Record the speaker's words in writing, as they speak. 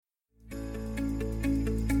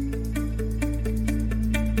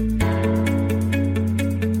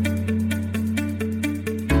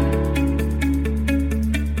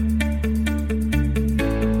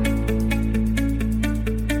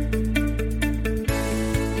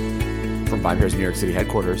From Five Pairs New York City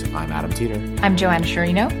headquarters, I'm Adam Teeter. I'm Joanna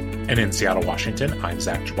Sciarrino. And in Seattle, Washington, I'm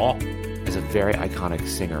Zach Jabal. As a very iconic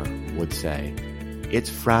singer would say, it's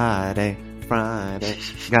Friday,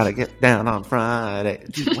 gotta get down on Friday.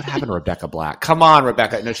 Dude, what happened to Rebecca Black? Come on,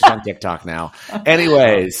 Rebecca. No, she's on TikTok now.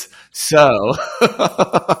 Anyways, so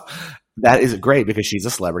that is great because she's a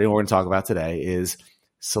celebrity. What we're going to talk about today is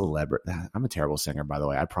celebrity. I'm a terrible singer, by the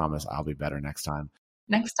way. I promise I'll be better next time.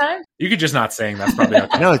 Next time? You could just not sing. That's probably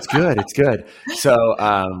okay. No, it's good. It's good. So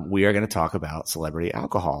we are going to talk about celebrity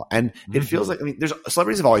alcohol. And it feels like,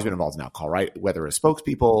 celebrities have always been involved in alcohol, right? Whether as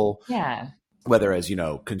spokespeople, whether as,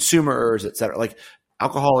 consumers, et cetera. Like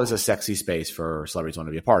alcohol is a sexy space for celebrities to want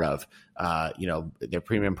to be a part of. Their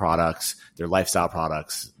premium products, their lifestyle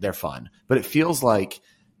products, they're fun. But it feels like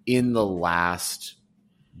in the last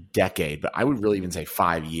decade, but I would really even say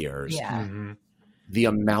 5 years, the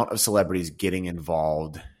amount of celebrities getting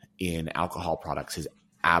involved in alcohol products has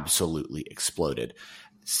absolutely exploded.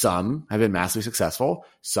 Some have been massively successful.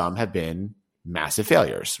 Some have been massive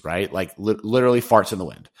failures, right? Like literally farts in the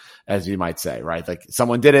wind, as you might say, right? Like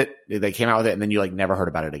someone did it, they came out with it, and then you never heard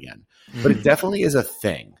about it again. But it definitely is a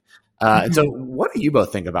thing. And so what do you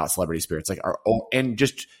both think about celebrity spirits? And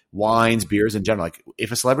just wines, beers in general? Like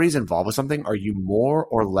if a celebrity is involved with something, are you more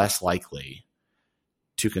or less likely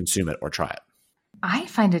to consume it or try it? I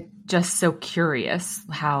find it just so curious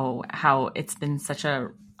how it's been such a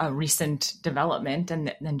recent development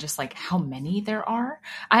and then just like how many there are.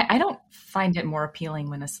 I don't find it more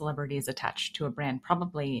appealing when a celebrity is attached to a brand,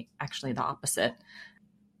 probably actually the opposite.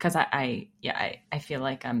 Because I feel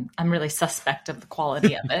like I'm really suspect of the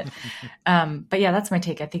quality of it. But yeah, that's my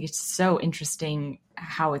take. I think it's so interesting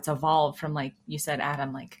how it's evolved from, like you said,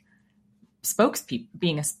 Adam, like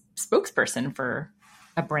being a spokesperson for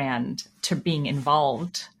a brand to being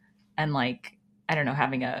involved and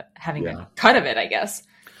having a cut of it, I guess.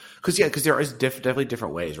 Because there is definitely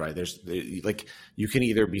different ways, right? There's you can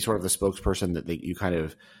either be sort of the spokesperson that you kind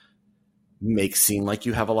of make seem like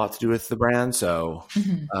you have a lot to do with the brand. So,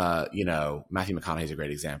 Matthew McConaughey is a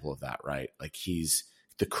great example of that, right? Like he's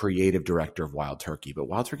the creative director of Wild Turkey, but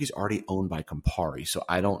Wild Turkey's already owned by Campari. So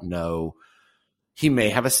I don't know. He may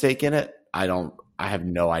have a stake in it. I have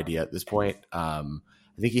no idea at this point. I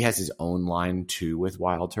think he has his own line too with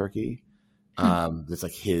Wild Turkey. That's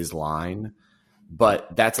like his line,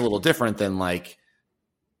 but that's a little different than like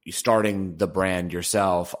starting the brand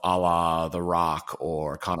yourself, a la The Rock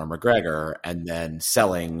or Conor McGregor, and then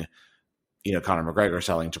selling, Conor McGregor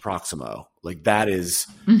selling to Proximo. Like that is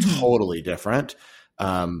totally different.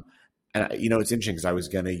 It's interesting because I was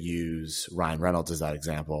going to use Ryan Reynolds as that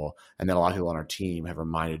example. And then a lot of people on our team have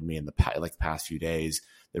reminded me in the past few days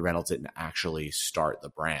that Reynolds didn't actually start the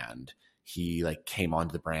brand. He came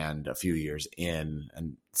onto the brand a few years in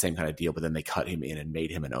and same kind of deal, but then they cut him in and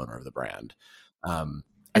made him an owner of the brand.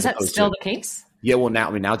 Is that still the case? Yeah. Well,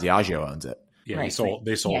 now Diageo owns it. Yeah. Right, he sold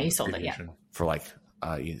it. Yeah. For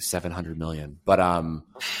 $700 million, but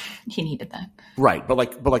he needed that, right?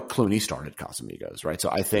 But Clooney started Casamigos, right? So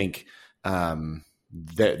I think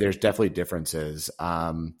there's definitely differences.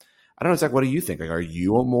 I don't know, Zach, what do you think? Like, are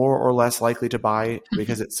you more or less likely to buy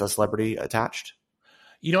because it's a celebrity attached?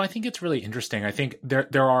 I think it's really interesting. I think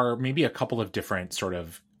there are maybe a couple of different sort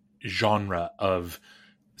of genre of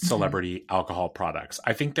celebrity alcohol products.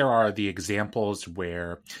 I think there are the examples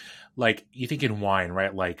where, like, you think in wine,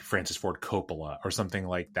 right? Like Francis Ford Coppola or something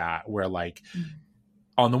like that, where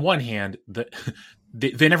on the one hand,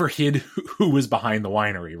 they never hid who was behind the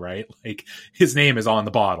winery, right? Like his name is on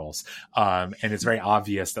the bottles. And it's very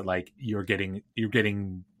obvious that you're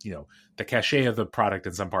getting, the cachet of the product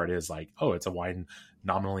in some part is like, oh, it's a wine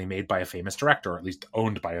nominally made by a famous director, or at least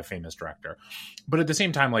owned by a famous director. But at the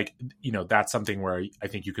same time, that's something where I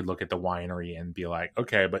think you could look at the winery and be like,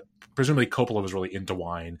 okay, but presumably Coppola was really into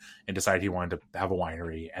wine and decided he wanted to have a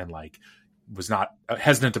winery and was not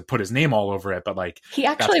hesitant to put his name all over it, but he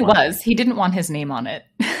actually was. He didn't want his name on it.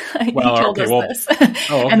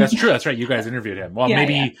 That's true. That's right. You guys interviewed him. Well,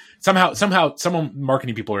 maybe somehow some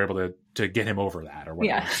marketing people were able to get him over that or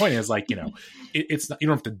whatever. Yeah. The point is it's not, you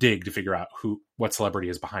don't have to dig to figure out what celebrity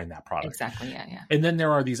is behind that product. Exactly. Yeah. And then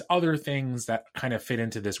there are these other things that kind of fit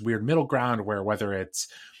into this weird middle ground where whether it's,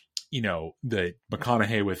 the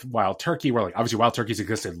McConaughey with Wild Turkey, where obviously Wild Turkey's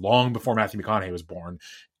existed long before Matthew McConaughey was born.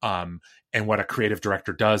 And what a creative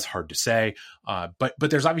director does, hard to say. But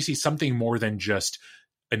there's obviously something more than just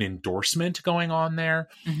an endorsement going on there.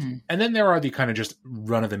 Mm-hmm. And then there are the kind of just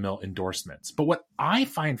run-of-the-mill endorsements. But what I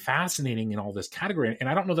find fascinating in all this category, and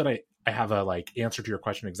I don't know that I have a answer to your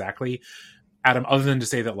question exactly, Adam, other than to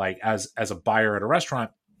say that as a buyer at a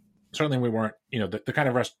restaurant, certainly we weren't, the kind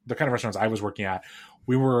of restaurants I was working at,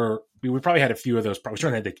 we probably had a few of those. We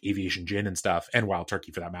certainly had like Aviation Gin and stuff, and Wild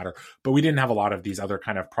Turkey for that matter, but we didn't have a lot of these other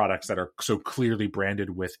kind of products that are so clearly branded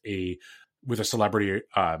with a celebrity,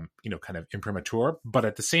 kind of imprimatur. But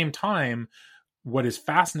at the same time, what is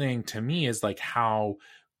fascinating to me is like how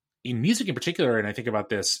in music in particular, and I think about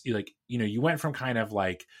this, like, you went from kind of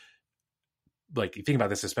like you think about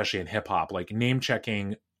this, especially in hip hop, like name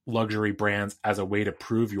checking luxury brands as a way to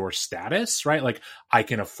prove your status, right? Like, I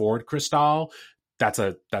can afford Cristal. That's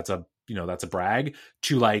a brag,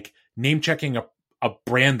 to like name checking a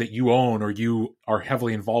brand that you own or you are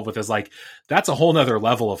heavily involved with, is like, that's a whole nother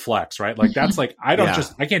level of flex, right? Like, that's like, I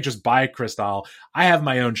can't just buy Cristal. I have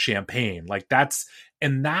my own champagne. Like,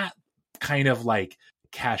 and that kind of like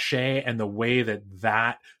cachet and the way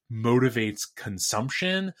that motivates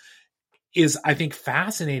consumption is, I think,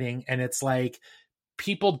 fascinating. And it's like,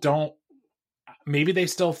 people maybe they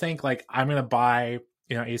still think like, I'm going to buy,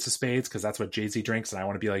 Ace of Spades because that's what Jay-Z drinks and I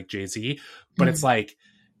want to be like Jay-Z. But it's like,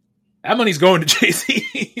 that money's going to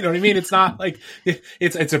Jay-Z. You know what I mean? It's not like,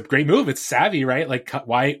 it's a great move. It's savvy, right? Like,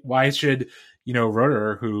 why should,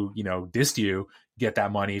 Roeder, who, dissed you, get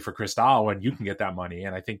that money for Cristal when you can get that money?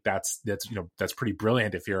 And I think that's pretty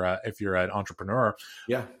brilliant if you're an entrepreneur.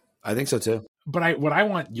 Yeah, I think so too. But what I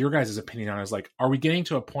want your guys' opinion on is like, are we getting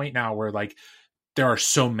to a point now where like there are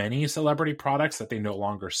so many celebrity products that they no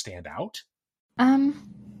longer stand out?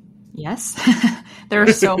 Yes, there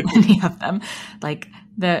are so many of them. Like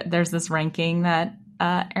there's this ranking that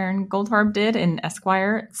Aaron Goldfarb did in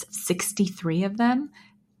Esquire. It's 63 of them.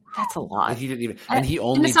 That's a lot. And he didn't even, and he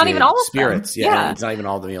only it's not did even all of spirits. Them. Yeah, it's not even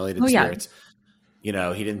all of them. He only did spirits.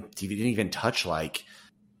 Yeah. He didn't even touch like.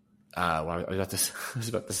 I was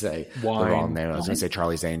about to say wine. The wrong name. I was going to say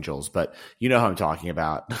Charlie's Angels, but you know who I'm talking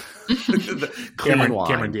about.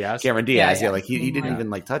 Cameron Diaz. Cameron Diaz. Yeah, like he didn't wine. even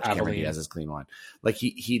like touch Abilene. Cameron Diaz's clean wine. Like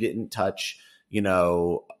he didn't touch,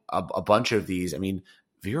 a bunch of these. I mean,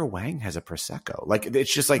 Vera Wang has a Prosecco. Like,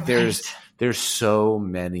 it's just like there's so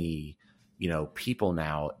many, people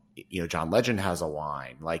now. John Legend has a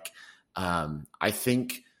wine. Like, I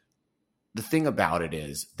think the thing about it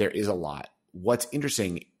is there is a lot. What's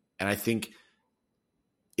interesting, and I think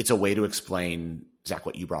it's a way to explain, Zach,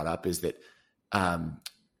 what you brought up, is that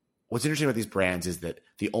what's interesting about these brands is that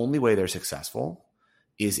the only way they're successful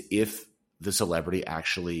is if the celebrity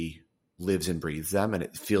actually lives and breathes them and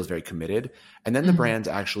it feels very committed. And then the brands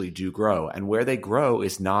actually do grow. And where they grow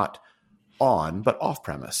is not on, but off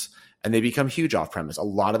premise. And they become huge off premise. A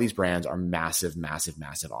lot of these brands are massive, massive,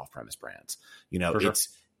 massive off premise brands. Sure.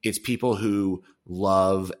 It's people who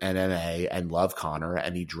love MMA and love Conor,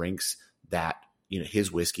 and he drinks that,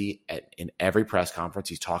 his whiskey in every press conference.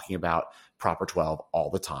 He's talking about Proper 12 all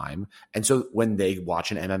the time. And so when they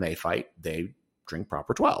watch an MMA fight, they drink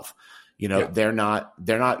Proper 12. They're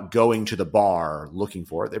not going to the bar looking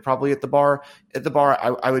for it. They're probably at the bar.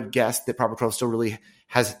 I would guess that Proper 12 still really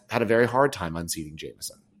has had a very hard time unseating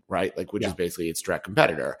Jameson. Right? Like, which is basically its direct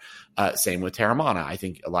competitor. Same with Teremana. I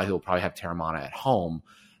think a lot of people probably have Teremana at home.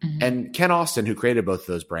 And Ken Austin, who created both of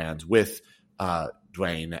those brands with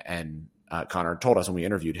Dwayne and Conor, told us when we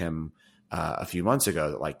interviewed him a few months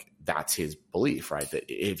ago that, like, that's his belief, right? That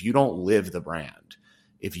if you don't live the brand,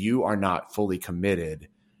 if you are not fully committed,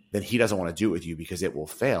 then he doesn't want to do it with you because it will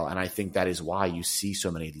fail. And I think that is why you see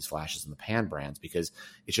so many of these flashes in the pan brands, because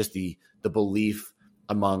it's just the belief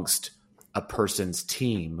amongst a person's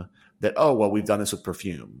team that, oh, well, we've done this with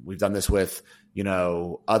perfume. We've done this with,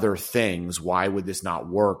 other things. Why would this not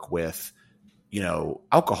work with,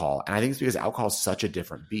 alcohol? And I think it's because alcohol is such a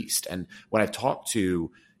different beast. And when I've talked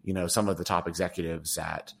to, some of the top executives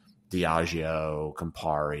at Diageo,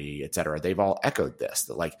 Campari, et cetera, they've all echoed this,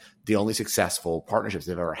 that like the only successful partnerships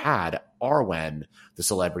they've ever had are when the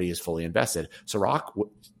celebrity is fully invested. Ciroc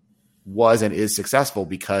was and is successful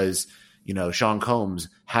because Sean Combs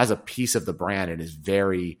has a piece of the brand and is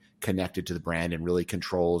very connected to the brand and really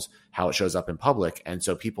controls how it shows up in public. And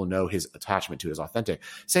so people know his attachment to it is authentic.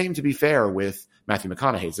 Same, to be fair, with Matthew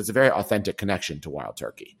McConaughey's. It's a very authentic connection to Wild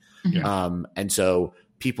Turkey. And so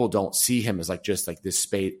people don't see him as like just like this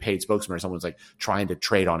paid spokesman or someone's like trying to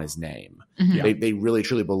trade on his name. They really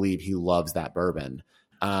truly believe he loves that bourbon.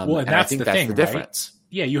 And I think that's the difference. Right?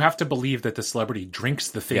 Yeah, you have to believe that the celebrity drinks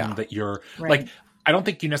the thing that you're like. I don't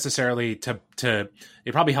think you necessarily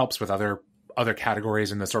it probably helps with other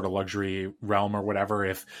categories in the sort of luxury realm or whatever.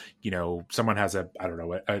 If, someone has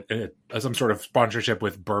some sort of sponsorship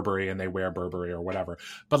with Burberry and they wear Burberry or whatever.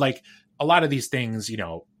 But like a lot of these things,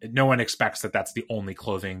 no one expects that that's the only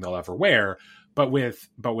clothing they'll ever wear. But with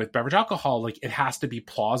beverage alcohol, like it has to be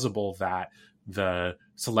plausible that the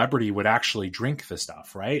celebrity would actually drink the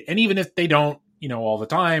stuff, right? And even if they don't, all the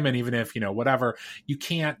time, and even if, whatever, you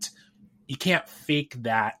can't fake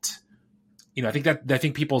that. I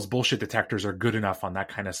think people's bullshit detectors are good enough on that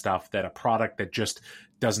kind of stuff that a product that just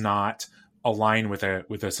does not align with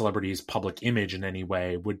a celebrity's public image in any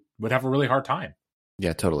way would have a really hard time.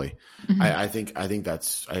 Yeah, totally. Mm-hmm. I think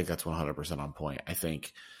that's 100% on point. I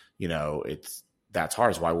think, that's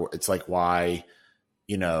hard. It's why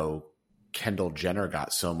Kendall Jenner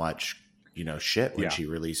got so much, shit when she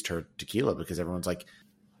released her tequila, because everyone's like,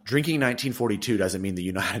 drinking 1942 doesn't mean that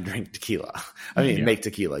you know how to drink tequila. I mean, make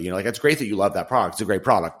tequila, it's great that you love that product. It's a great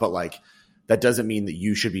product, but like, that doesn't mean that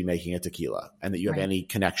you should be making a tequila and that you have any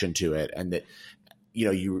connection to it. And that,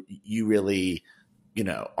 you really,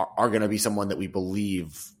 are going to be someone that we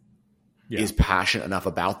believe is passionate enough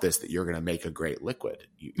about this that you're going to make a great liquid,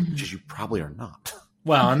 which you probably are not.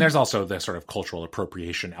 Well, and there's also the sort of cultural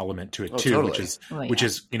appropriation element to it too, totally. which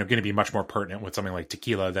is going to be much more pertinent with something like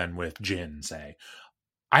tequila than with gin, say.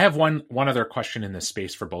 I have one other question in this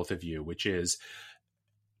space for both of you, which is,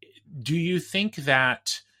 do you think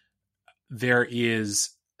that there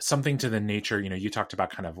is something to the nature, you talked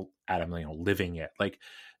about kind of, Adam, living it, like,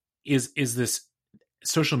 is this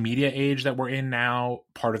social media age that we're in now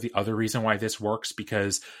part of the other reason why this works?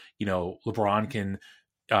 Because, LeBron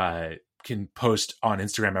can post on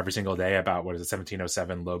Instagram every single day about, what is it,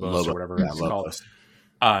 1707 Lobos or whatever it's called.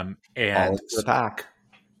 And the pack.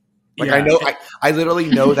 Like, I literally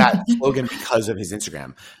know that slogan because of his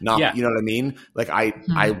Instagram. Not, you know what I mean? Like,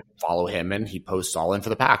 I follow him and he posts all in for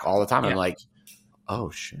the pack all the time. I'm like, oh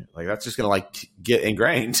shit. Like, that's just going to get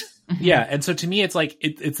ingrained. Yeah. And so to me, it's like,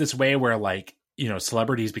 it's this way where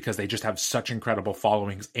celebrities, because they just have such incredible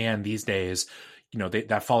followings. And these days,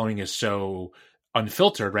 that following is so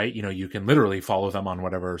unfiltered, right? You can literally follow them on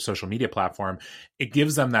whatever social media platform. It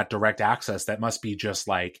gives them that direct access that must be just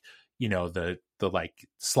like, the like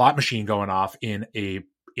slot machine going off in a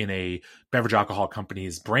beverage alcohol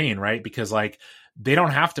company's brain, right? Because like, they don't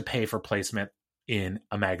have to pay for placement in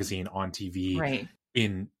a magazine, on TV, right,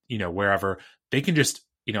 in, wherever. They can just,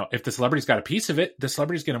 if the celebrity's got a piece of it, the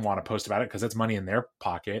celebrity's going to want to post about it because it's money in their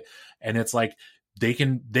pocket. And it's like, they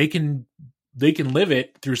can live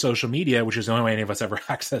it through social media, which is the only way any of us ever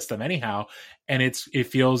access them anyhow. And it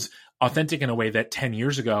feels authentic in a way that 10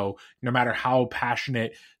 years ago, no matter how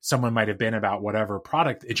passionate someone might have been about whatever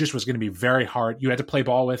product, it just was going to be very hard. You had to play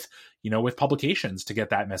ball with, with publications to get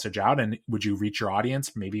that message out. And would you reach your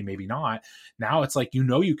audience? Maybe, maybe not. Now it's like,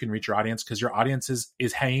 you can reach your audience because your audience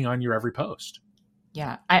is hanging on your every post.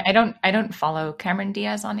 Yeah. I don't follow Cameron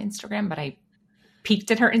Diaz on Instagram, but I peeked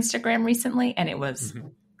at her Instagram recently and it was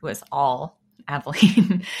all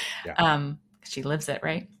Aveline. She lives it,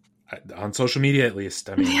 right? On social media, at least.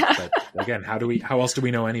 I mean, but again, how else do we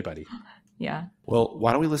know anybody? Yeah. Well,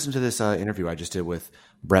 why don't we listen to this interview I just did with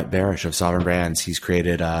Brett Barish of Sovereign Brands. He's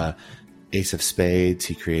created Ace of Spades.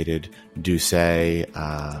 He created Douce,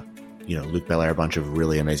 Luc Belaire, a bunch of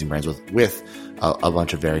really amazing brands with a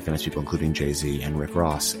bunch of very famous people, including Jay-Z and Rick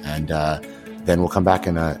Ross. And then we'll come back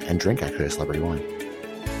and drink actually a celebrity wine.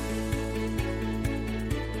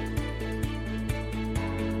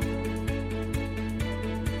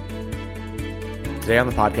 Today on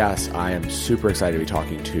the podcast, I am super excited to be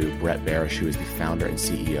talking to Brett Barish, who is the founder and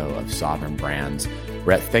CEO of Sovereign Brands.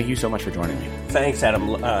 Brett, thank you so much for joining me. Thanks,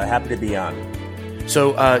 Adam. Happy to be on.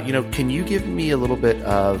 So, can you give me a little bit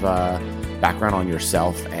of background on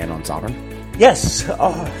yourself and on Sovereign? Yes.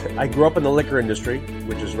 I grew up in the liquor industry,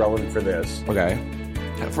 which is relevant for this. Okay.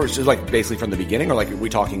 First, is like basically from the beginning, or like are we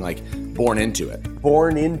talking like born into it?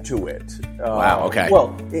 Born into it. Wow. Okay.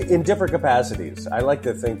 Well, in different capacities. I like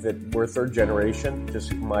to think that we're third generation.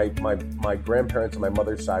 Just my grandparents on my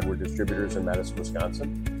mother's side were distributors in Madison,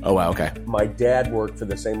 Wisconsin. Oh wow. Okay. My dad worked for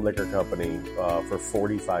the same liquor company for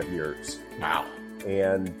 45 years. Wow.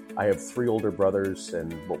 And I have 3 older brothers,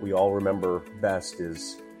 and what we all remember best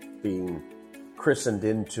is being christened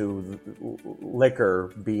into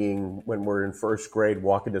liquor, being when we're in first grade,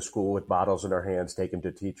 walking to school with bottles in our hands, taken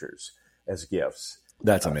to teachers as gifts.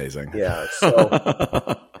 That's amazing. Yeah.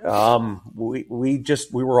 So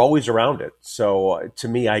we were always around it. So to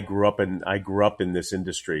me, I grew up in this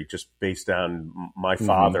industry just based on my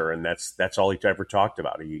father, and that's all he ever talked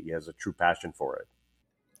about. He has a true passion for it.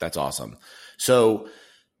 That's awesome. So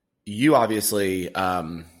you obviously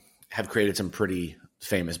have created some pretty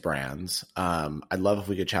famous brands. I'd love if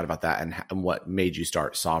we could chat about that and what made you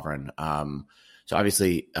start Sovereign. So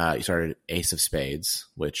obviously you started Ace of Spades,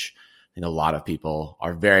 which I think a lot of people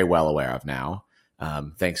are very well aware of now,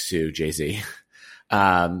 thanks to Jay-Z.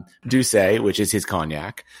 Douce, which is his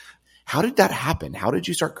cognac. How did that happen? How did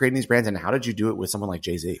you start creating these brands, and how did you do it with someone like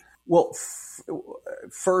Jay-Z? Well,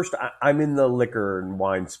 first, I'm in the liquor and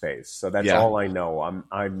wine space, so that's all I know.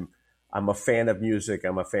 I'm a fan of music.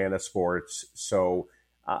 I'm a fan of sports. So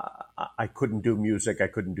I couldn't do music. I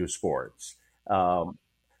couldn't do sports.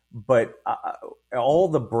 But all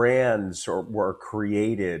the brands were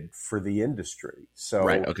created for the industry. So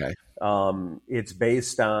right, okay. It's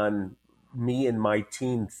based on me and my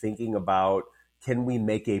team thinking about, can we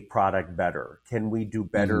make a product better? Can we do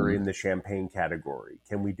better in the champagne category?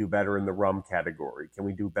 Can we do better in the rum category? Can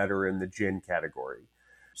we do better in the gin category?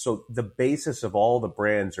 So the basis of all the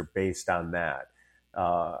brands are based on that.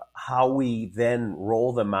 How we then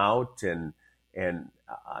roll them out and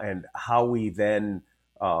how we then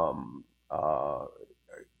kind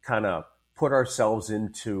of put ourselves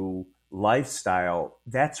into lifestyle,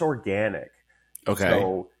 that's organic. Okay.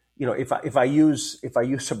 So, if I use a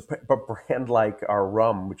brand like our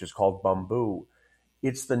rum, which is called Bumbu,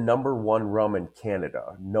 it's the number one rum in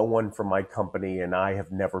Canada. No one from my company and I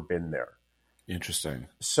have never been there. Interesting.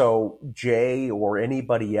 So Jay or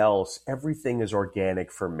anybody else, everything is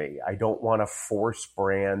organic for me. I don't want to force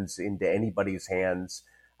brands into anybody's hands.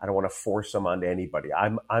 I don't want to force them onto anybody.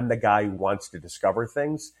 I'm the guy who wants to discover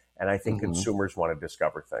things, and I think consumers want to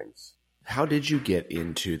discover things. How did you get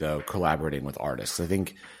into, though, collaborating with artists? I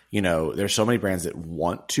think, there's so many brands that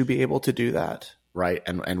want to be able to do that, right?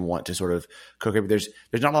 And want to sort of co-create. There's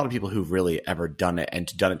not a lot of people who've really ever done it and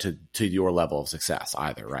done it to your level of success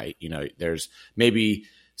either, right? There's maybe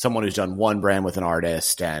someone who's done one brand with an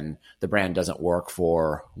artist and the brand doesn't work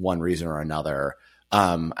for one reason or another.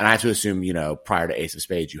 And I have to assume, prior to Ace of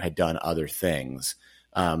Spades, you had done other things.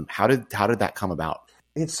 How did that come about?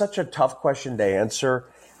 It's such a tough question to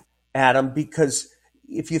answer, Adam, because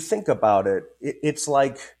if you think about it, it's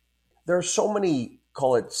like there are so many,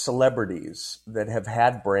 call it celebrities, that have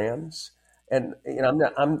had brands. And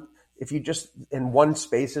if you just, in one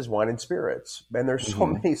space is wine and spirits, and there's so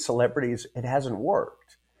many celebrities, it hasn't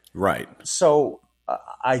worked. Right. So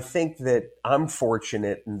I think that I'm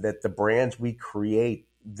fortunate in that the brands we create,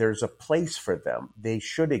 there's a place for them. They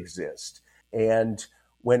should exist. And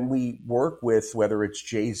when we work with, whether it's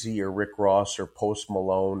Jay-Z or Rick Ross or Post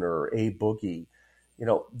Malone or A Boogie,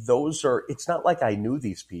 it's not like I knew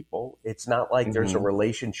these people. It's not like there's a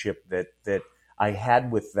relationship that I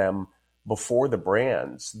had with them before the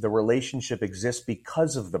brands. The relationship exists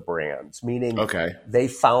because of the brands, meaning they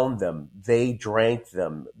found them, they drank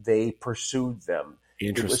them, they pursued them.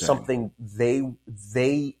 It was something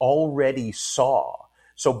they already saw.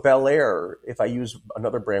 So Bel Air, if I use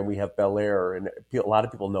another brand, we have Bel Air, and a lot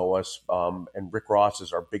of people know us, and Rick Ross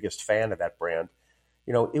is our biggest fan of that brand.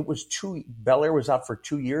 Bel Air was out for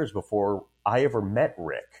 2 years before I ever met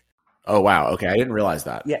Rick. Oh, wow. Okay. I didn't realize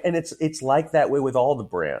that. Yeah. And it's like that way with all the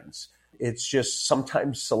brands. It's just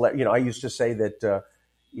sometimes I used to say that,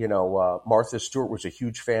 Martha Stewart was a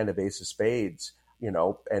huge fan of Ace of Spades,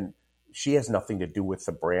 and she has nothing to do with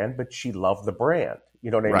the brand, but she loved the brand.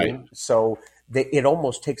 You know what I mean? So it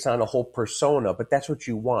almost takes on a whole persona, but that's what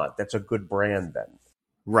you want. That's a good brand then.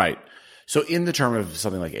 Right. So in the term of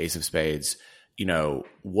something like Ace of Spades,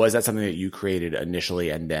 was that something that you created initially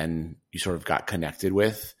and then you sort of got connected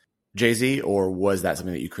with Jay-Z, or was that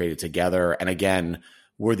something that you created together? And again,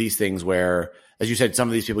 were these things where, as you said, some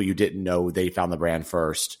of these people you didn't know, they found the brand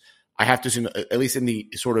first? I have to assume, at least in the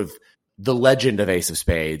sort of the legend of Ace of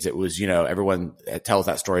Spades, it was, everyone tells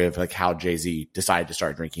that story of like how Jay-Z decided to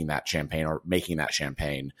start drinking that champagne or making that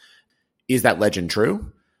champagne. Is that legend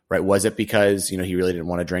true? Right? Was it because, he really didn't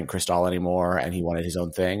want to drink Cristal anymore and he wanted his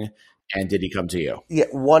own thing? And did he come to you? Yeah,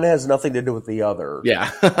 one has nothing to do with the other.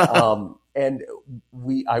 Yeah. And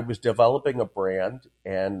I was developing a brand,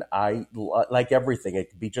 and I, like everything, it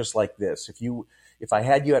could be just like this. If I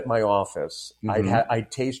had you at my office,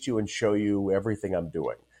 I'd taste you and show you everything I'm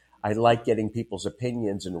doing. I like getting people's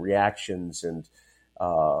opinions and reactions, and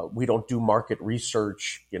we don't do market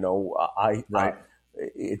research.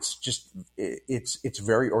 It's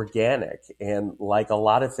very organic, and like a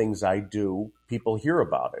lot of things I do, people hear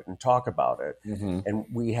about it and talk about it. And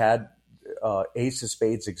we had Ace of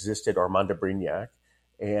Spades existed, Armand Brignac,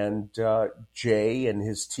 and Jay and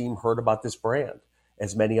his team heard about this brand,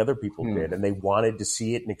 as many other people did, and they wanted to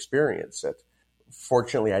see it and experience it.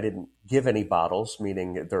 Fortunately, I didn't give any bottles,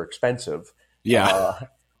 meaning they're expensive. Yeah.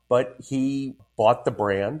 But he bought the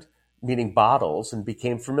brand, meaning bottles, and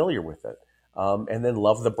became familiar with it. And then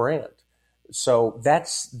love the brand. So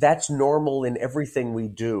that's normal in everything we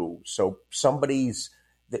do. So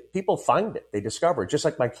people find it, they discover it, just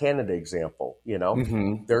like my Canada example,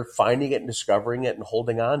 they're finding it and discovering it and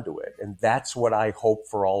holding on to it. And that's what I hope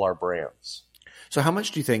for all our brands. So how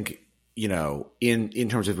much do you think in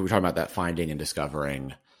terms of, we're talking about that finding and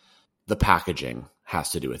discovering, the packaging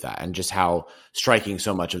has to do with that, and just how striking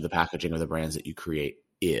so much of the packaging of the brands that you create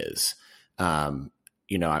is. I'm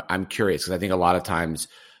curious, because I think a lot of times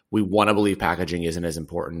we want to believe packaging isn't as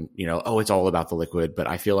important, it's all about the liquid, but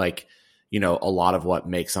I feel like, a lot of what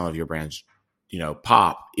makes some of your brands,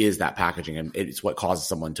 pop is that packaging, and it's what causes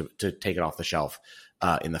someone to take it off the shelf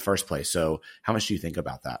in the first place. So how much do you think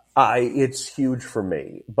about that? It's huge for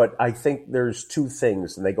me, but I think there's two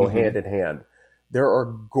things, and they go hand in hand. There are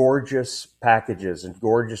gorgeous packages and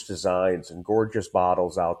gorgeous designs and gorgeous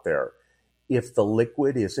bottles out there. If the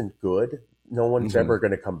liquid isn't good, no one's ever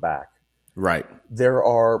going to come back. Right. There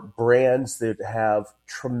are brands that have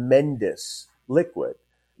tremendous liquid,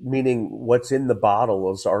 meaning what's in the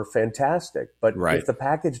bottles are fantastic. But if the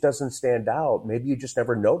package doesn't stand out, maybe you just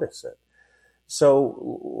never notice it.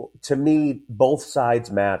 So to me, both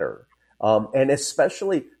sides matter. And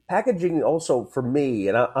especially packaging also for me,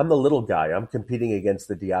 and I'm the little guy. I'm competing against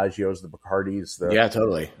the Diageos, the Bacardis, the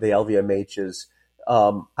LVMHs.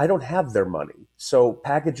 I don't have their money. So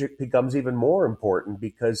packaging becomes even more important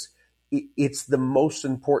because it's the most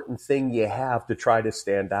important thing you have to try to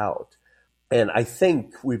stand out. And I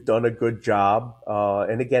think we've done a good job.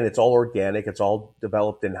 And again, it's all organic. It's all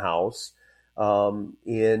developed in-house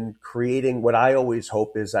in creating what I always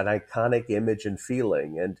hope is an iconic image and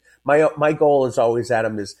feeling. And my goal is always,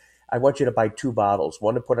 Adam, is I want you to buy 2 bottles,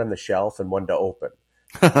 one to put on the shelf and one to open.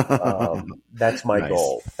 That's my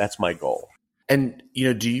goal. That's my goal. And,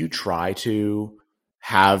 do you try to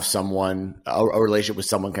have someone, a relationship with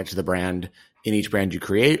someone connected to the brand in each brand you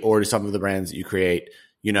create, or do some of the brands that you create,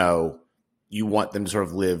 you want them to sort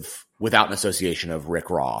of live without an association of Rick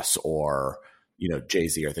Ross or,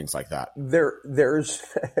 Jay-Z or things like that? There's,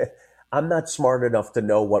 I'm not smart enough to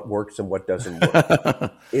know what works and what doesn't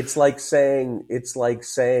work. It's like saying,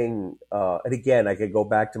 and again, I could go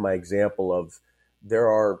back to my example of there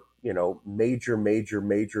are,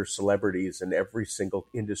 major celebrities in every single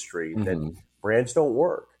industry that brands don't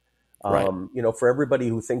work. For everybody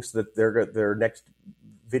who thinks that their next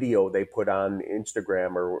video they put on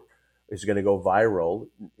Instagram or is going to go viral,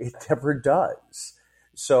 it never does.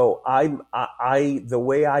 So the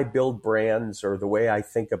way I build brands, or the way I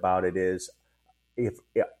think about it, is if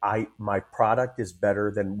my product is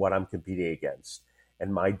better than what I'm competing against,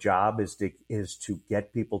 and my job is to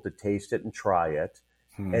get people to taste it and try it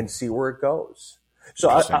and see where it goes. So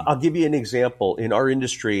I'll give you an example. In our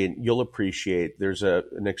industry, and you'll appreciate, there's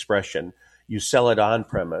an expression: you sell it on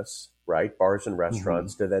premise, right? Bars and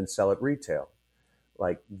restaurants, to then sell it retail.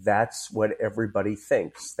 Like, that's what everybody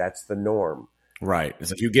thinks. That's the norm. Right.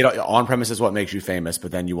 It's like you get on premise is what makes you famous,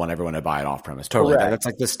 but then you want everyone to buy it off premise. Totally. That's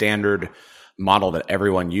like the standard model that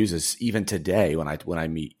everyone uses even today when I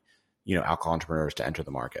meet, alcohol entrepreneurs to enter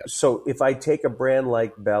the market. So if I take a brand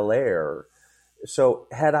like Belaire, so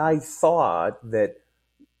had I thought that,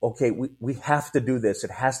 okay, we have to do this, it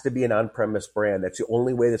has to be an on-premise brand, that's the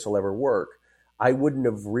only way this will ever work, I wouldn't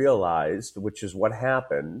have realized, which is what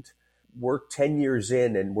happened. We're 10 years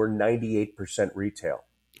in and we're 98% retail.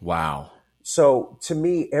 Wow. So to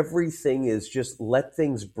me, everything is just let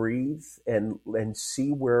things breathe and see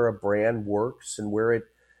where a brand works and where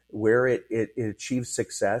it achieves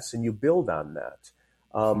success, and you build on that.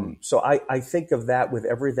 So I think of that with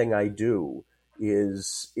everything I do.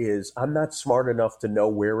 Is I'm not smart enough to know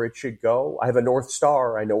where it should go. I have a North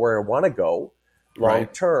Star. I know where I want to go long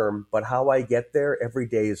term, but how I get there every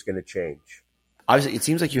day is going to change. Obviously, it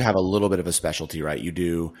seems like you have a little bit of a specialty, right?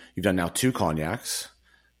 You've done now 2 cognacs.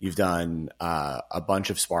 You've done a bunch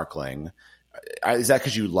of sparkling. Is that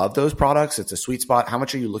because you love those products? It's a sweet spot. How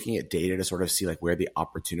much are you looking at data to sort of see like where the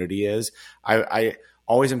opportunity is? I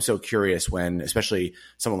always am so curious when, especially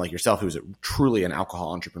someone like yourself, who's truly an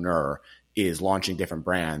alcohol entrepreneur, is launching different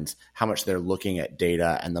brands, how much they're looking at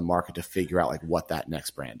data and the market to figure out like what that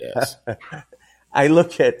next brand is. I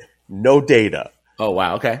look at no data. Oh,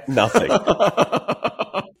 wow. Okay. Nothing.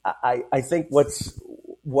 I think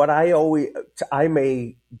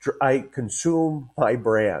I consume my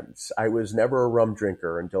brands. I was never a rum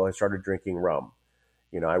drinker until I started drinking rum.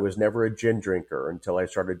 I was never a gin drinker until I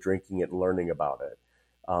started drinking it and learning about it.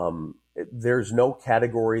 There's no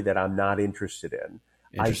category that I'm not interested in.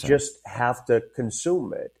 I just have to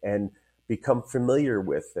consume it and become familiar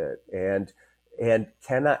with it. And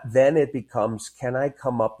then it becomes, can I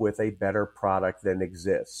come up with a better product than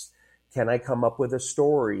exists? Can I come up with a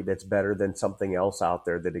story that's better than something else out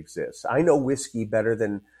there that exists? I know whiskey better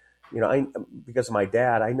than, because of my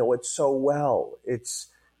dad, I know it so well. It's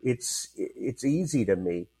easy to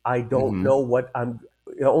me. I don't know what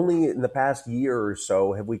only in the past year or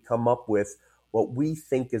so have we come up with what we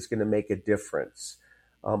think is going to make a difference.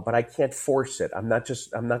 But I can't force it. I'm not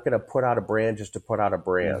going to put out a brand just to put out a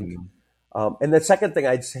brand. And the second thing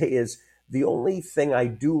I'd say is the only thing I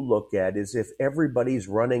do look at is if everybody's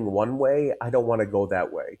running one way, I don't want to go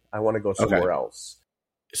that way. I want to go somewhere else.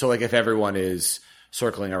 So like if everyone is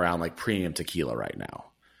circling around like premium tequila right now,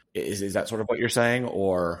 is that sort of what you're saying,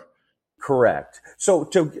 or? Correct. So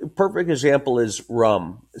perfect example is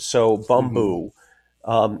rum. So Bumbu,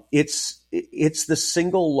 it's the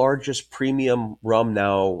single largest premium rum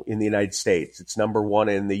now in the United States. It's number one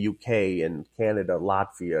in the UK and Canada,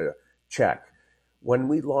 Latvia, Czech. When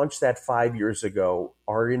we launched that 5 years ago,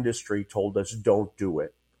 our industry told us don't do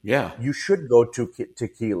it. Yeah. You should go to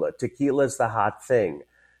tequila. Tequila is the hot thing.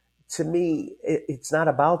 To me, it's not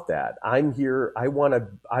about that. I'm here. I want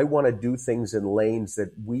to do things in lanes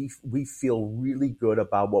that we feel really good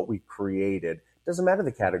about what we created. It doesn't matter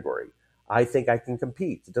the category. I think I can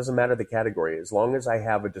compete. It doesn't matter the category as long as I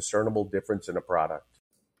have a discernible difference in a product.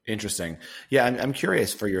 Interesting. Yeah, I'm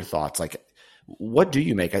curious for your thoughts. Like, what do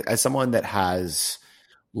you make as someone that has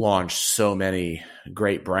launched so many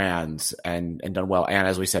great brands and done well, and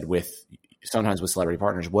as we said, sometimes with celebrity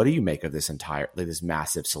partners, what do you make of this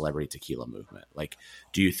massive celebrity tequila movement? Like,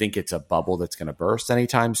 do you think it's a bubble that's going to burst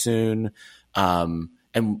anytime soon? And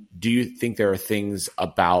do you think there are things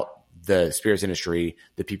about the spirits industry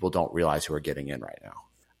that people don't realize who are getting in right now?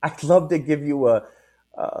 I'd love to give you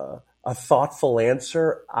a thoughtful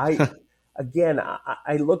answer. I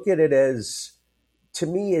look at it as, to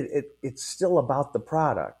me, it's still about the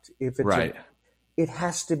product. If it's right. It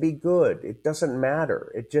has to be good. It doesn't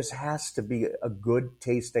matter. It just has to be a good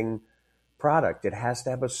tasting product. It has to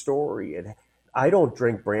have a story. I don't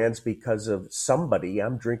drink brands because of somebody.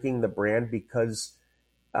 I'm drinking the brand because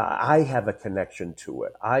I have a connection to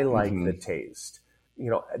it. I like the taste.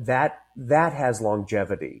 That has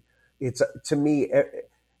longevity. It's, to me,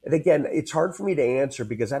 and again, it's hard for me to answer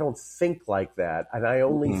because I don't think like that. And I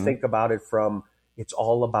only think about it from, it's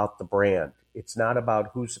all about the brand. It's not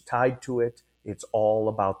about who's tied to it. It's all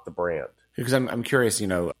about the brand. Because I'm curious,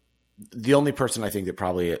 the only person I think that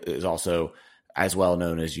probably is also as well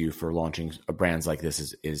known as you for launching brands like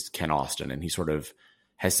this is Ken Austin. And he sort of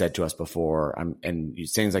has said to us before, and it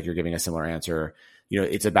seems like you're giving a similar answer,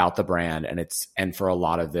 it's about the brand, and for a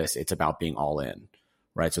lot of this, it's about being all in,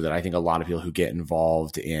 right? So that I think a lot of people who get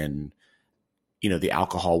involved in, the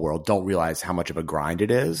alcohol world don't realize how much of a grind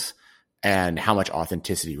it is and how much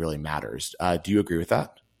authenticity really matters. Do you agree with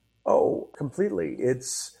that? Oh, completely.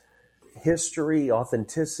 It's history,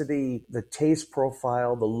 authenticity, the taste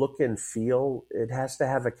profile, the look and feel. It has to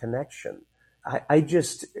have a connection. I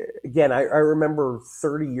remember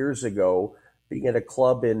 30 years ago being at a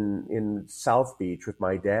club in South Beach with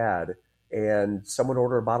my dad, and someone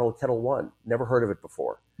ordered a bottle of Ketel One. Never heard of it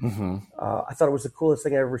before. I thought it was the coolest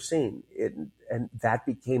thing I'd ever seen. And that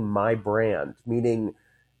became my brand, meaning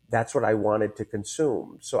that's what I wanted to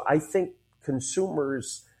consume. So I think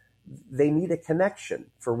consumers, they need a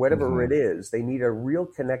connection for whatever it is. They need a real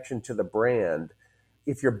connection to the brand.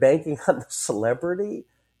 If you're banking on the celebrity,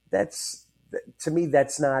 to me,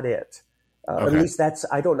 that's not it. At least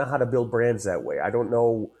I don't know how to build brands that way. I don't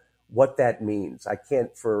know what that means. I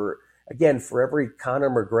can't, for every Conor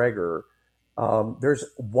McGregor, there's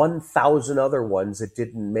 1,000 other ones that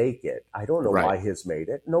didn't make it. I don't know why his made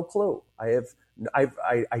it. No clue. I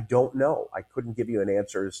don't know. I couldn't give you an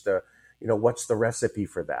answer as to, what's the recipe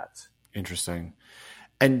for that? Interesting.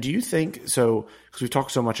 And do you think so? Because we've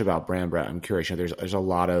talked so much about brand, I'm curious. There's a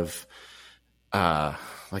lot of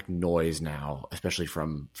like noise now, especially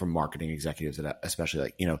from marketing executives, that especially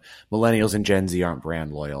like millennials and Gen Z aren't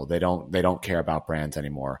brand loyal. They don't care about brands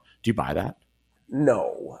anymore. Do you buy that?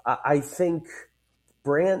 No, I think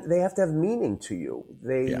they have to have meaning to you.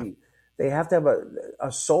 They have to have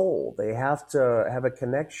a soul. They have to have a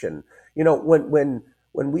connection.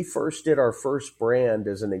 When we first did our first brand,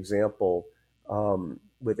 as an example,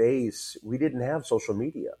 with Ace, we didn't have social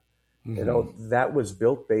media. That was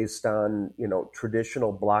built based on,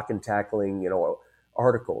 traditional block and tackling,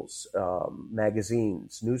 articles,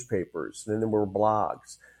 magazines, newspapers. Then there were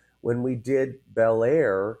blogs. When we did Bel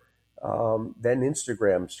Air, then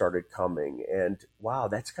Instagram started coming, and wow,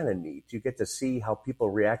 that's kind of neat. You get to see how people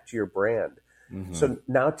react to your brand. So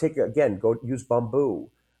now go use Bumbu.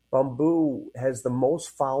 Bumbu has the most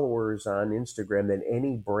followers on Instagram than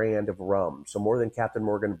any brand of rum. So more than Captain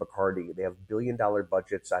Morgan and Bacardi. They have $1 billion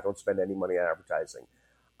budgets. I don't spend any money on advertising.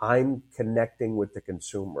 I'm connecting with the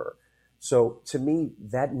consumer. So to me,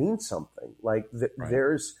 that means something. Like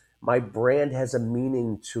my brand has a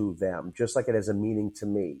meaning to them, just like it has a meaning to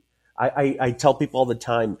me. I tell people all the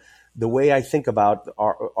time, the way I think about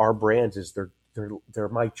our brands is they're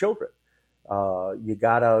my children. You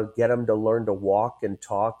gotta get them to learn to walk and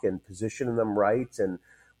talk and position them right, and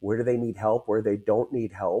where do they need help, where they don't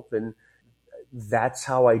need help, and that's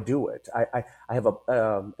how I do it. I have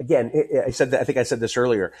again, I think I said this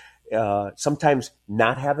earlier. Sometimes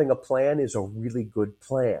not having a plan is a really good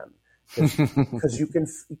plan, because you can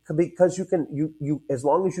as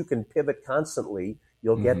long as you can pivot constantly,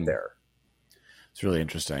 you'll get there. It's really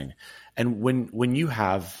interesting. And when you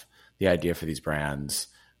have the idea for these brands,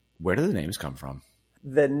 where do the names come from?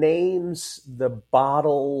 The names, the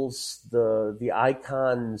bottles, the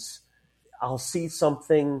icons. I'll see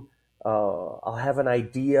something. I'll have an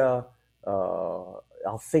idea.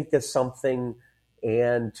 I'll think of something,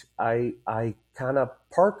 and I kind of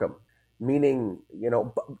park them. Meaning,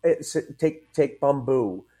 take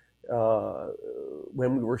Bumbu.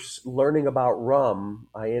 When we were learning about rum,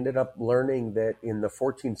 I ended up learning that in the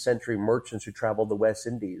 14th century, merchants who traveled the West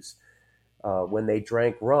Indies, when they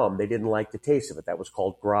drank rum, they didn't like the taste of it. That was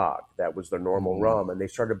called grog. That was their normal rum. And they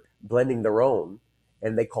started blending their own,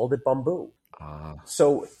 and they called it Bumbu.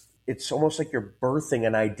 So it's almost like you're birthing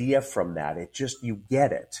an idea from that. It just, you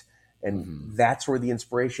get it. And that's where the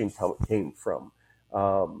inspiration came from.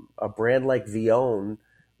 A brand like Villon,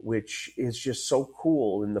 which is just so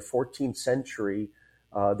cool. In the 14th century,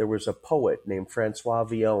 there was a poet named Francois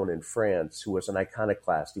Villon in France who was an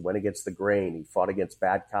iconoclast. He went against the grain. He fought against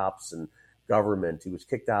bad cops and government. He was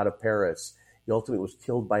kicked out of Paris. He ultimately was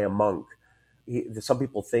killed by a monk. Some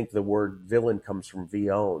people think the word villain comes from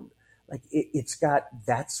Villon. Like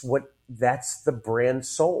that's the brand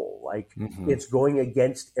soul. Like it's going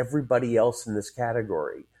against everybody else in this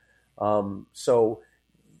category. So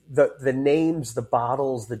the names, the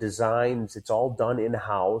bottles, the designs, it's all done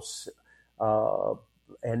in-house.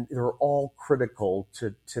 And they're all critical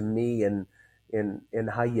to me in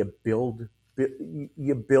how you build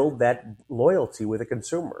that loyalty with a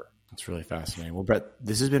consumer. That's really fascinating. Well, Brett,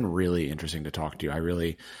 this has been really interesting to talk to you. I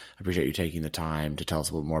really appreciate you taking the time to tell us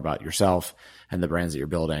a little more about yourself and the brands that you're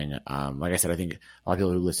building. Like I said, I think a lot of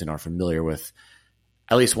people who listen are familiar with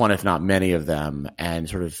at least one, if not many of them. And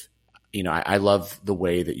sort of, I love the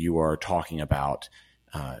way that you are talking about,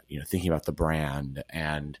 thinking about the brand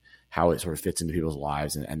and how it sort of fits into people's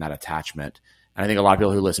lives and that attachment. And I think a lot of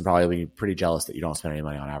people who listen probably will be pretty jealous that you don't spend any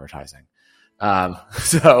money on advertising.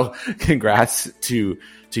 So congrats to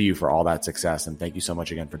you for all that success. And thank you so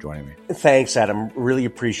much again for joining me. Thanks, Adam. Really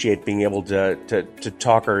appreciate being able to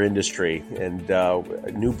talk our industry, and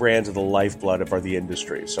new brands are the lifeblood of the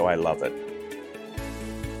industry. So I love it.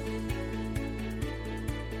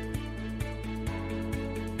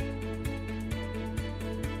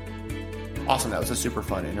 Awesome. That was a super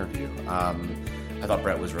fun interview. I thought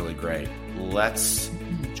Brett was really great. Let's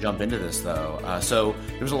jump into this, though. So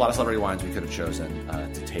there was a lot of celebrity wines we could have chosen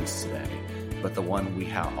to taste today, but the one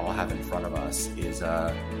we all have in front of us is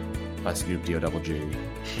by Scoop DOGG.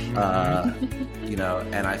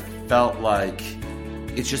 And I felt like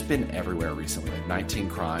it's just been everywhere recently. Like 19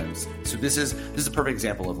 Crimes. So this is a perfect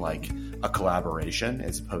example of like a collaboration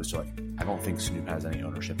as opposed to like, I don't think Snoop has any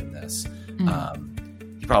ownership in this.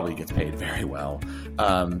 He probably gets paid very well.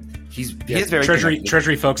 He is very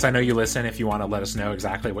Treasury folks. I know you listen. If you want to let us know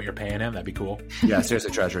exactly what you're paying him, that'd be cool. Yeah,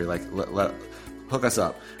 seriously, Treasury, like hook us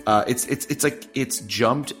up. It's like it's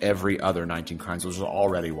jumped every other 19 Crimes, which was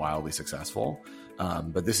already wildly successful.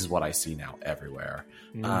 But this is what I see now everywhere.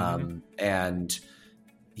 And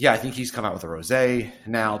yeah, I think he's come out with a rosé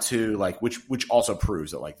now too, like which also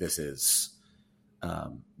proves that like this has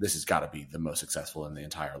got to be the most successful in the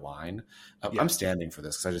entire line. I'm standing for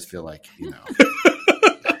this because I just feel like,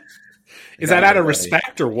 Is that out of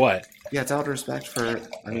respect or what? Yeah, it's out of respect for,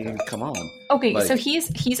 come on. Okay, so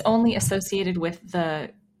he's only associated with the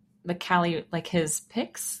Cali, like his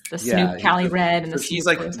picks, the Snoop Cali Red, and the he's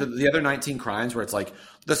like the other 19 Crimes where it's like,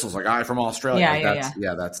 this was a guy from Australia.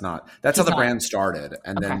 That's how the brand started,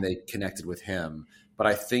 and then they connected with him. But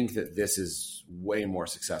I think that this is way more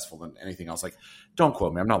successful than anything else. Like, don't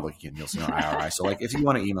quote me. I'm not looking at Nielsen or IRI. So, like, if you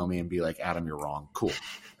want to email me and be like, Adam, you're wrong, cool.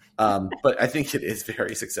 But I think it is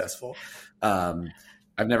very successful.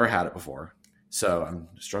 I've never had it before, so I'm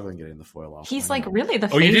struggling getting the foil off. He's like really the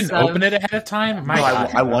face. Oh, you didn't open it ahead of time? No,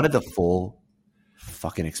 I wanted the full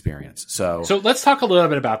fucking experience. So let's talk a little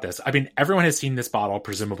bit about this. I mean, everyone has seen this bottle,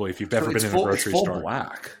 presumably, if you've ever been in a grocery store. It's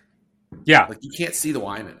black. Yeah, like you can't see the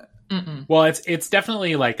wine in it. Mm-mm. Well, it's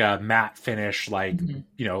definitely like a matte finish, like a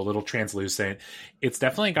little translucent. It's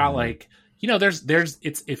definitely got like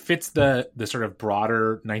it fits the sort of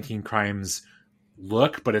broader 19 Crimes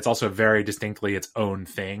look, but it's also very distinctly its own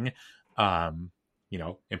thing. In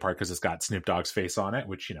part because it's got Snoop Dogg's face on it,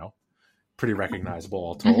 which pretty recognizable,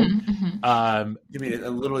 all told. You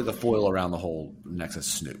mean literally the foil around the whole neck says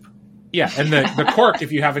Snoop. Yeah, and the cork,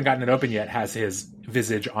 if you haven't gotten it open yet, has his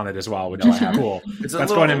visage on it as well, which is cool. That's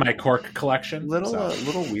going in my cork collection.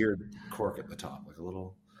 Little weird cork at the top, like a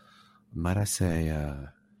little, might I say,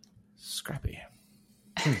 scrappy.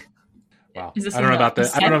 Wow, I don't know about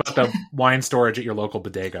the wine storage at your local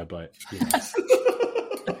bodega, but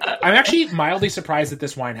I'm actually mildly surprised that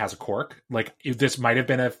this wine has a cork. Like, this might have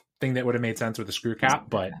been a thing that would have made sense with a screw cap,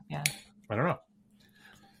 but I don't know.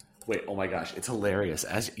 Wait, oh my gosh, it's hilarious.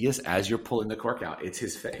 As you're pulling the cork out, it's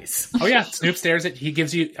his face. Oh yeah, Snoop stares at, he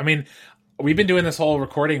gives you, I mean, we've been doing this whole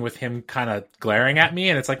recording with him kind of glaring at me,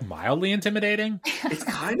 and it's like mildly intimidating. It's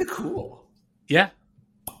kind of cool. Yeah.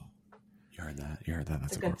 You heard that?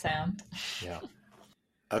 That's a good sound. Yeah.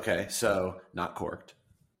 Okay, so not corked.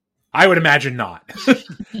 I would imagine not.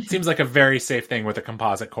 Seems like a very safe thing with a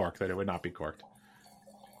composite cork that it would not be corked.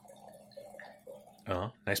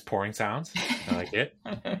 Oh, nice pouring sounds. I like it.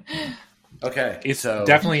 Okay, it's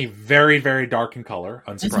definitely very, very dark in color,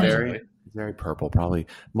 unsurprisingly. Very, very purple, probably.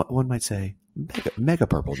 One might say mega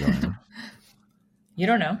purple, Joanna. You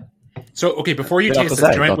don't know. So, okay, before you taste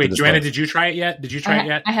this, Joanna, did you try it yet? Did you try it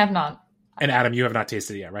yet? I have not. And Adam, you have not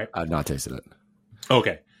tasted it yet, right? I've not tasted it.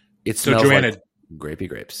 Okay. It smells Joanna, like grapey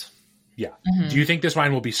grapes. Yeah. Mm-hmm. Do you think this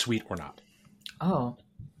wine will be sweet or not? Oh,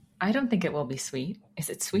 I don't think it will be sweet. Is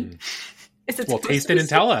it sweet? Well, taste it and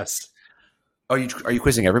tell us. Are you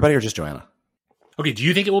quizzing everybody or just Joanna? Okay, do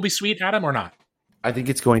you think it will be sweet, Adam, or not? I think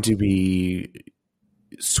it's going to be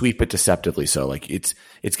sweet but deceptively so. Like it's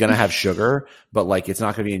going to have sugar, but like it's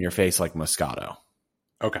not going to be in your face like Moscato.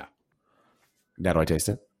 Okay. Now do I taste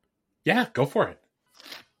it? Yeah, go for it.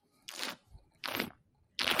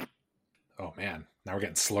 Oh man, now we're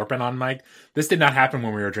getting slurping on Mike. This did not happen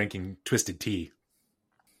when we were drinking twisted tea.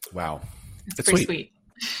 Wow, it's pretty sweet.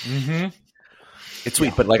 Mm-hmm. It's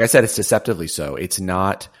sweet, but like I said, it's deceptively so. It's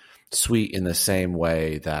not sweet in the same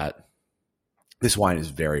way that this wine is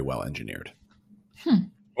very well engineered.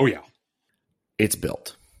 Oh yeah, it's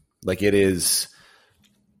built like it is.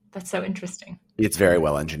 That's so interesting. It's very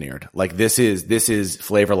well engineered. Like this is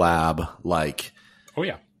Flavor Lab. Like, oh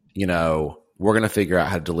yeah, we're gonna figure out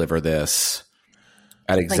how to deliver this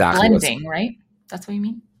at exactly like blending, right? That's what you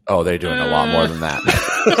mean. Oh, they're doing a lot more than that.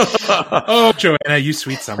 Oh, Joanna, you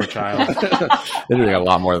sweet summer child. They're doing a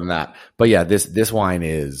lot more than that. But yeah, this wine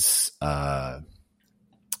is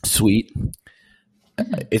sweet.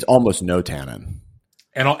 It's almost no tannin.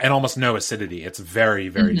 And almost no acidity. It's very,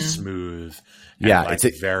 very smooth. Yeah, like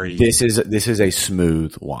This is a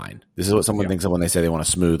smooth wine. This is what someone thinks of when they say they want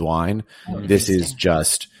a smooth wine. This is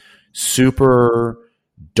just super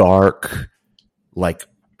dark. Like,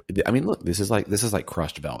 I mean, look, this is like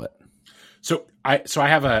crushed velvet. So I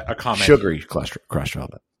have a comment. Sugary crushed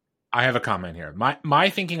velvet. I have a comment here. My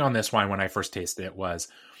thinking on this wine when I first tasted it was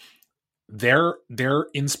their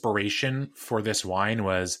inspiration for this wine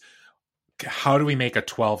was, how do we make a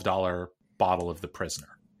 $12 bottle of The Prisoner?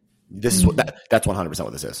 This is that's 100%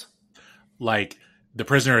 what this is. Like, The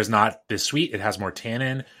Prisoner is not this sweet. It has more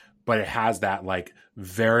tannin, but it has that like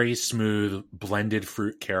very smooth blended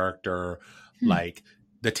fruit character. Like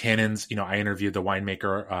the tannins, I interviewed the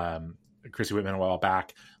winemaker, Chrissy Whitman, a while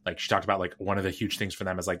back. Like, she talked about like one of the huge things for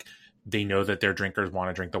them is like, they know that their drinkers want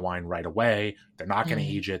to drink the wine right away. They're not going to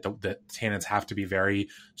age it. The tannins have to be very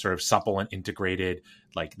sort of supple and integrated.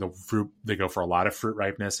 Like the fruit, they go for a lot of fruit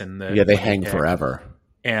ripeness, and they hang forever.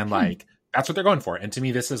 And like that's what they're going for. And to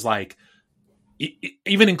me, this is like,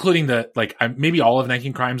 even including the like, maybe all of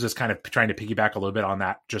 19 Crimes is kind of trying to piggyback a little bit on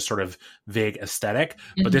that just sort of vague aesthetic.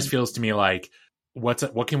 But this feels to me like,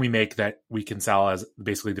 what can we make that we can sell as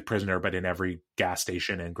basically The Prisoner, but in every gas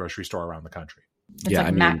station and grocery store around the country? It's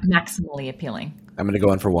maximally appealing. I'm going to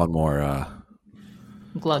go in for one more.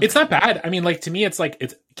 Glug. It's not bad. I mean, like, to me, it's like,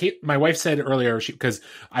 Kate, my wife said earlier, because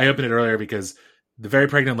I opened it earlier because the very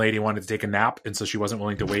pregnant lady wanted to take a nap. And so she wasn't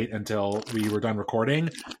willing to wait until we were done recording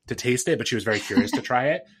to taste it, but she was very curious to try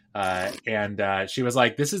it. And she was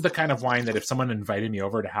like, this is the kind of wine that if someone invited me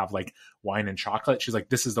over to have like wine and chocolate, she's like,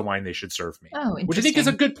 this is the wine they should serve me. Oh, which I think is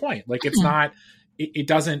a good point. Like, it's not, it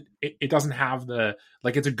doesn't have the,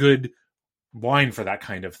 like, it's a good wine for that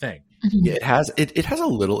kind of thing. Yeah, it has a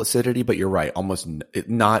little acidity, but you're right. Almost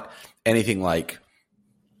not anything like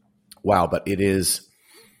wow, but it is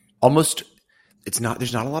almost, it's not,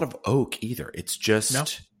 there's not a lot of oak either. It's just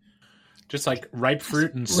like ripe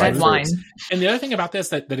fruit and red wine. And the other thing about this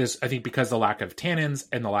that is, I think, because the lack of tannins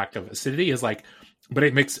and the lack of acidity is like, but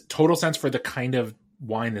it makes total sense for the kind of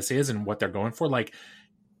wine this is and what they're going for. Like,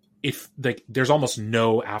 if like there's almost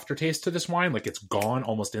no aftertaste to this wine, like it's gone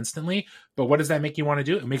almost instantly. But what does that make you want to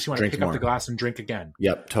do? It makes you want to pick up the glass and drink again.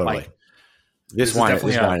 Yep, totally. Like, this wine is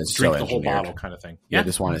drink so the whole engineered. bottle kind of thing. Yeah,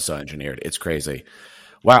 this wine is so engineered. It's crazy.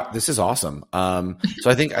 Wow, this is awesome. So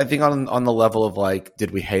I think on the level of like,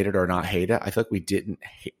 did we hate it or not hate it? I feel like we didn't.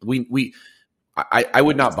 I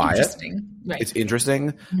would not buy it. Right. It's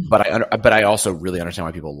interesting, but I also really understand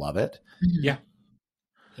why people love it. Yeah.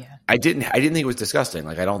 Yeah. I didn't think it was disgusting.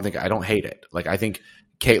 Like I don't hate it. Like I think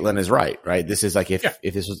Caitlin is right. This is like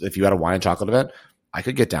if you had a wine and chocolate event, I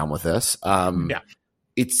could get down with this.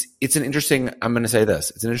 It's an interesting. I'm going to say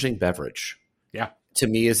this. It's an interesting beverage. Yeah. To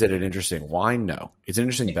me, is it an interesting wine? No. It's an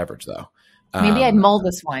interesting beverage though. Maybe I'd mull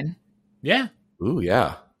this wine. Yeah. Ooh,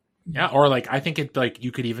 yeah. Yeah. Or like I think it like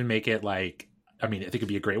you could even make it like. I mean, I think it'd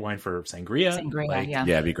be a great wine for sangria. Like, Yeah,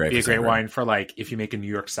 it'd be great. Be a great wine for like if you make a New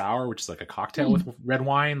York sour, which is like a cocktail with red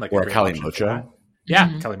wine, like or a Calimocho. Yeah,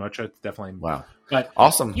 Calimocho, definitely. Wow, but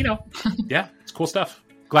awesome. Yeah, it's cool stuff.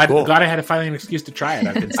 Glad I had finally an excuse to try it.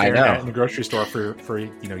 I've been staring at it in the grocery store for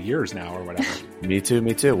years now or whatever. Me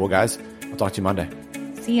too. Well, guys, I'll talk to you Monday.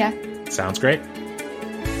 See ya. Sounds great.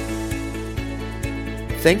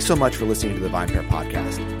 Thanks so much for listening to the VinePair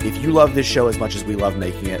podcast. If you love this show as much as we love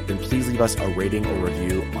making it, then please leave us a rating or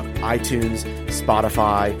review on iTunes,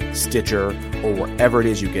 Spotify, Stitcher, or wherever it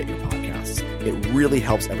is you get your podcasts. It really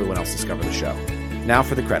helps everyone else discover the show. Now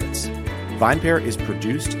for the credits. VinePair is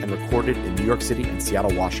produced and recorded in New York City and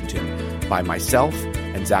Seattle, Washington by myself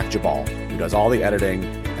and Zach Jabal, who does all the editing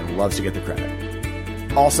and loves to get the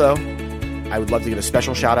credit. Also, I would love to give a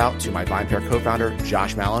special shout out to my VinePair co-founder,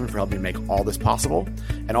 Josh Mallon, for helping me make all this possible,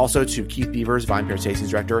 and also to Keith Beavers, VinePair Tastings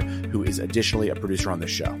Director, who is additionally a producer on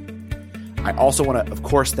this show. I also want to, of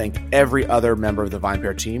course, thank every other member of the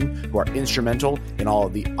VinePair team who are instrumental in all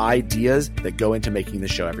of the ideas that go into making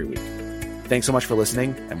this show every week. Thanks so much for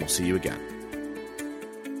listening, and we'll see you again.